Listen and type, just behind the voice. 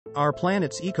Our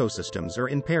planet's ecosystems are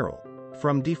in peril.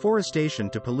 From deforestation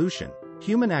to pollution,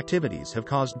 human activities have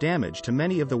caused damage to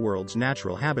many of the world's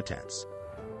natural habitats.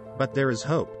 But there is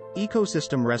hope.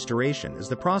 Ecosystem restoration is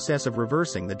the process of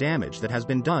reversing the damage that has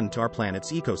been done to our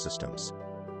planet's ecosystems.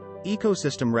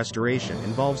 Ecosystem restoration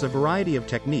involves a variety of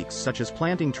techniques such as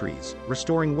planting trees,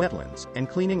 restoring wetlands, and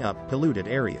cleaning up polluted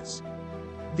areas.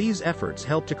 These efforts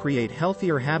help to create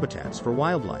healthier habitats for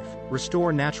wildlife,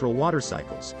 restore natural water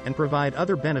cycles, and provide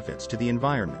other benefits to the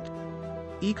environment.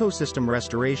 Ecosystem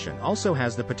restoration also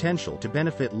has the potential to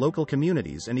benefit local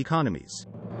communities and economies.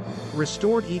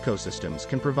 Restored ecosystems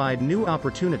can provide new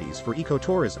opportunities for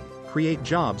ecotourism, create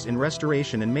jobs in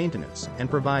restoration and maintenance, and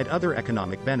provide other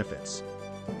economic benefits.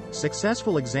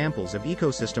 Successful examples of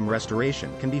ecosystem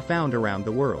restoration can be found around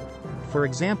the world. For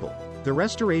example, the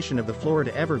restoration of the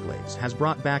Florida Everglades has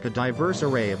brought back a diverse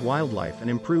array of wildlife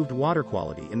and improved water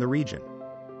quality in the region.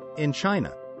 In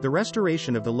China, the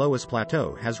restoration of the Loess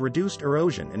Plateau has reduced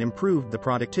erosion and improved the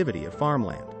productivity of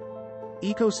farmland.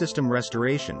 Ecosystem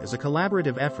restoration is a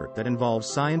collaborative effort that involves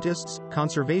scientists,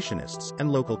 conservationists,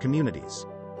 and local communities.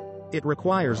 It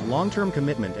requires long-term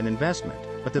commitment and investment,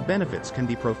 but the benefits can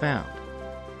be profound.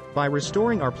 By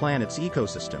restoring our planet's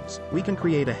ecosystems, we can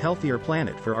create a healthier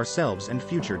planet for ourselves and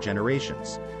future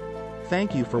generations.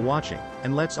 Thank you for watching,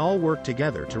 and let's all work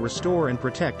together to restore and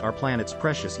protect our planet's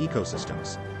precious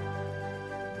ecosystems.